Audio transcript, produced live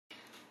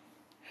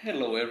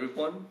Hello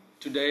everyone.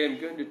 Today I'm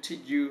going to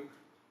teach you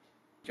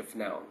of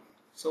noun.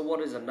 So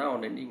what is a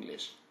noun in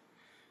English?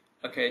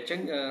 Okay,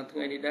 chẳngថ្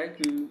ងៃនេះដែរ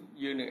គឺ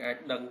យើងនឹងអាច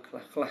ដឹងខ្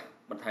លះ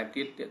បន្ថែម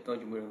ទៀតទាក់ទង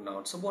ជាមួយនឹង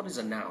noun. So what is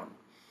a noun?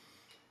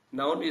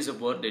 Noun is a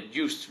word that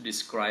used to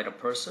describe a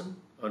person,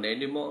 an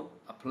animal,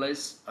 a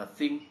place, a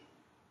thing,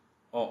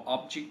 or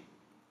object,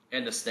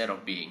 and a state of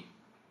being.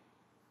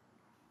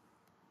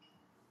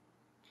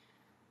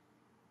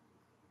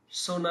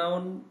 So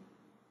noun,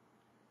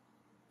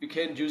 you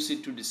can use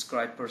it to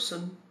describe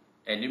person,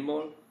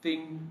 animal,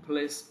 thing,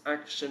 place,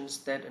 action,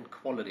 state, and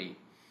quality.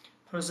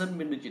 Person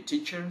means the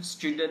teacher,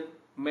 student,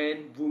 man,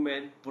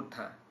 woman,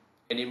 Buddha.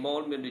 Animal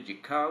means the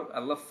cow,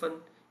 elephant,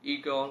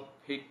 eagle,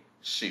 pig,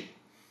 sheep.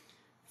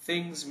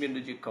 Things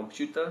means the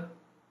computer,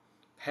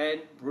 pen,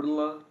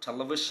 ruler,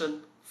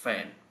 television,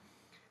 fan.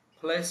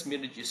 Place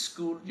means the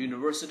school,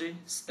 university,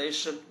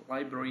 station,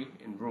 library,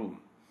 and room.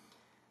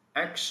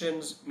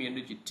 Actions mean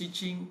the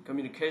teaching,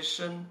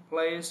 communication,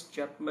 place,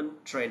 judgment,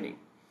 training.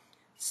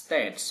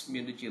 States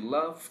mean the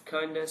love,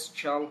 kindness,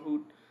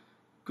 childhood,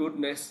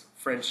 goodness,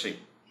 friendship.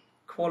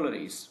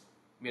 Qualities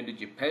mean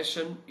the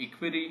passion,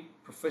 equity,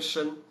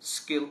 profession,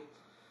 skill.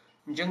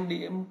 អញ្ចឹងនេះ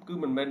គឺ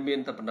មិនមែនមាន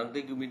តែប៉ុណ្ណឹងទេ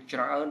គឺមានច្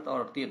រើនតទៅ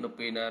ទៀតនៅ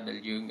ពេលណាដែល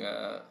យើង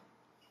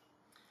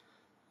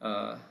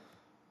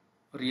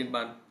រៀន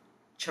បាន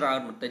ច្រើន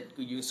បន្តិច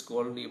គឺយើងស្គា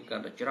ល់នាមកា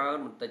ន់តែច្រើន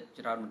បន្តិច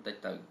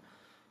ទៅ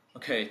អូ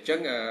ខេអញ្ចឹ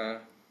ង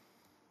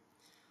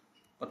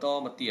បន្ត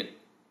មកទៀត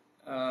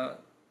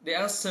there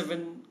are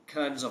 7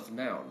 kinds of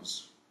nouns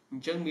អ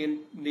ញ្ចឹងមាន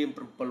នាម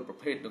7ប្រ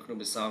ភេទនៅក្នុង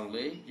ភាសាអង់គ្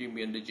លេសយើង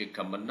មានដូចជា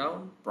common noun,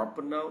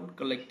 proper noun,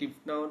 collective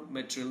noun,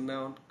 material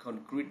noun,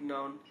 concrete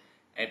noun,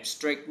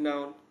 abstract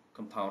noun,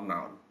 compound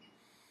noun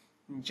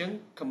អញ្ចឹង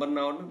common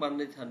noun នឹងបាន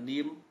ន័យថានា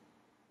ម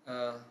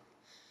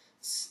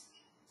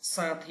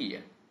សាធារ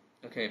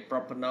អូខេ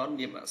proper noun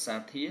នាមអសា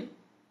ធារ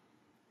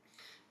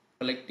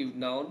collective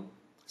noun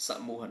ស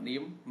មូហនា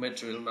ម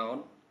material noun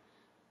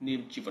នា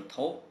មជាវត្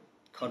ថុ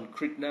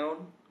concrete noun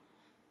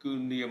គឺ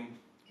នាម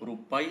រូ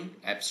បិយ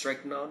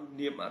abstract noun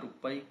នាមអរូ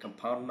បិយ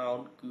compound noun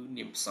គឺ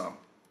នាមផ្សំ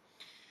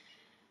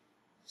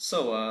so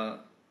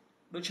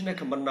ដូច្នេះ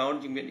common noun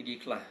យើងមានអីគេ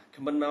ខ្លះ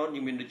common noun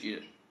យើងមានដូចជា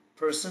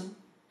person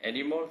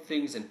animal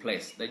things and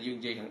place ដែលយើង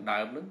និយាយខាងដើ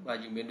មហ្នឹងបាទ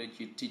យើងមានដូច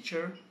ជា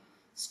teacher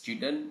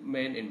student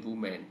man and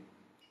woman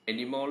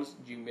animals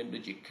យើងមានដូ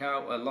ចជា cow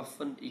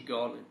elephant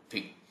eagle and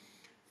pig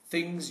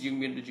things យើង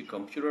មានដូចជា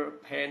computer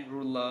pen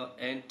ruler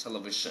and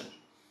television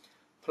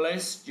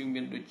place យើង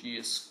មានដូចជា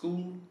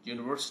school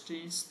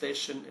university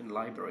station and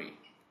library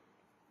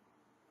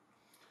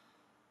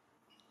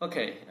អូ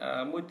ខេ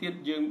មួយទៀត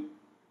យើង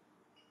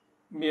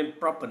មាន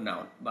proper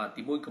noun បាទ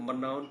ទី1 common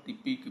noun ទី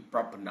2គឺ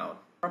proper noun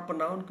proper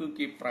noun គឺ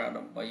គេប្រើ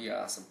ដើម្បី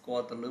សម្គា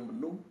ល់ទៅលើម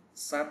នុស្ស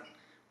សត្វ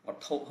វ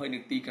ត្ថុហើយនឹ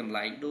ងទីកន្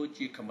លែងដូច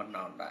ជា common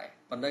noun ដែរ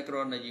ប៉ុន្តែគ្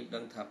រាន់តែយើងដឹ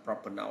ងថា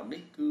proper noun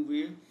នេះគឺ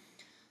វា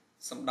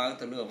សំដៅ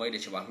ទៅលើអ្វីដែ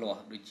លច្បាស់លា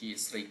ស់ដូចជា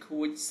ស្រី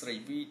ខួចស្រី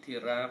វីធី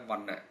រ៉ាវ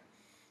ណ្ណៈ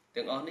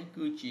ទាំងអស់នេះ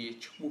គឺជា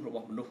ឈ្មោះរប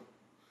ស់មនុស្ស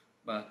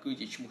បាទគឺ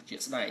ជាឈ្មោះជា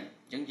ក់ស្ដែង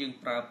អញ្ចឹងយើង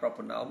ប្រើ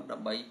proper noun ដើ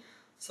ម្បី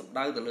សំ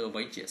ដៅទៅលើអ្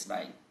វីជាក់ស្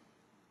ដែង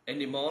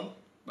animal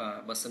បាទ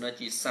បើសិន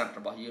ជាសត្វ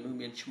របស់យើងនឹង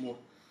មានឈ្មោះ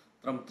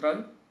ត្រឹមត្រូវ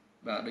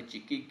បាទដូចជា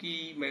គីគី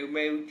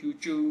ម៉ែវជូ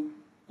ជូ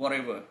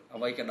whatever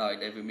អ្វីក៏ដោយ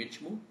ដែលវាមាន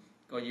ឈ្មោះ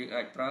ក៏យើង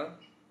អាចប្រើ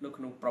នៅ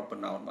ក្នុង proper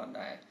noun បាន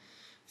ដែរ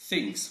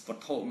things វ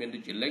ត្ថុមានដូ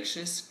ចជា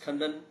Lexus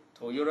Canon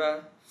Toyota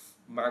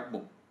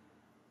MacBook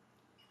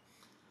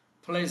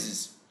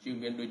places យើង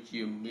មានដូចជា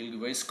Milky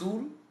Way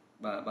School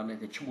បាទបានន័យ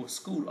ថាឈ្មោះ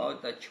school ឲ្យ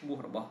តែឈ្មោះ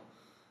របស់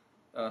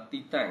ទី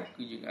តាំង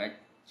គឺយើងអាច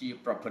ជា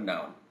proper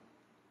noun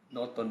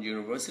Norton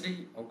University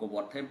Angkor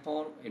Wat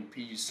Temple and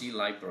PUC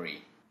Library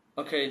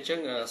អូខេអញ្ចឹង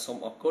សូម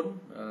អរគុណ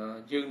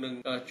យើងនឹង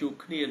ជួប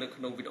គ្នានៅ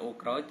ក្នុងវីដេអូ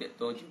ក្រោយទាក់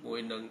ទងជាមួយ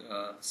នឹង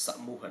ស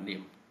មូហនា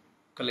ម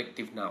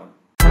collective noun